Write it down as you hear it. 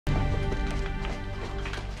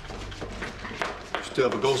Still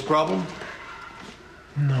have a ghost problem?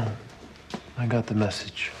 No. I got the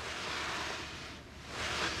message.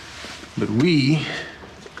 But we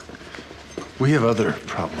have other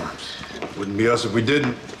problems. Wouldn't be us if we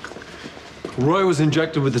didn't. Roy was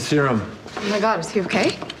injected with the serum. Oh my God, is he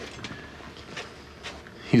okay?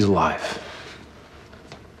 He's alive.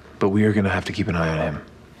 But we are gonna have to keep an eye on him.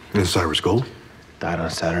 And Cyrus Gold? Died on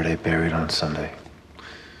Saturday, buried on Sunday.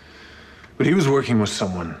 But he was working with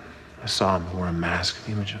someone. I saw him wear a mask,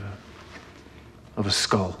 the image of a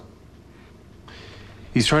skull.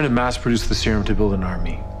 He's trying to mass produce the serum to build an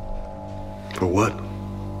army. For what?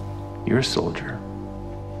 You're a soldier.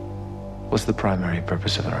 What's the primary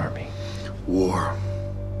purpose of an army? War.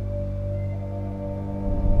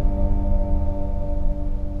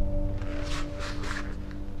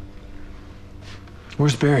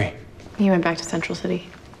 Where's Barry? He went back to Central City.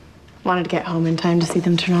 Wanted to get home in time to see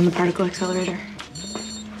them turn on the particle accelerator.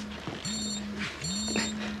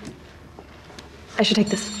 I should take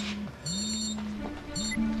this.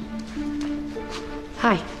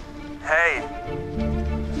 Hi. Hey.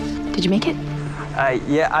 Did you make it?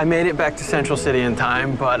 Yeah, I made it back to Central City in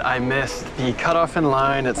time, but I missed the cutoff in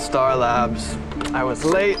line at Star Labs. I was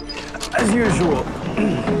late, as usual.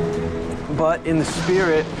 But in the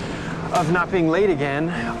spirit of not being late again,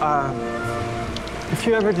 if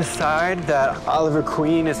you ever decide that Oliver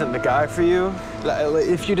Queen isn't the guy for you,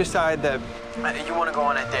 if you decide that you want to go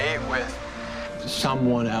on a date with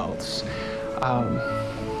someone else,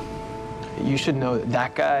 you should know that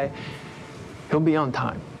that guy, he'll be on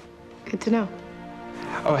time. Good to know.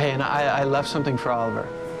 Oh, hey, and I left something for Oliver.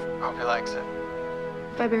 Hope he likes it.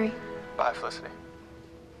 Bye, Barry. Bye, Felicity.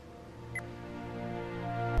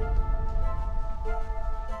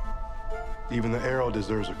 Even the arrow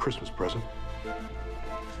deserves a Christmas present.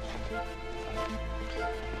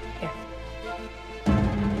 Here.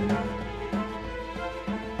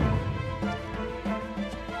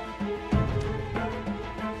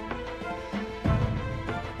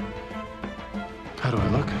 How do I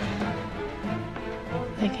look?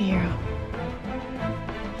 Like a hero.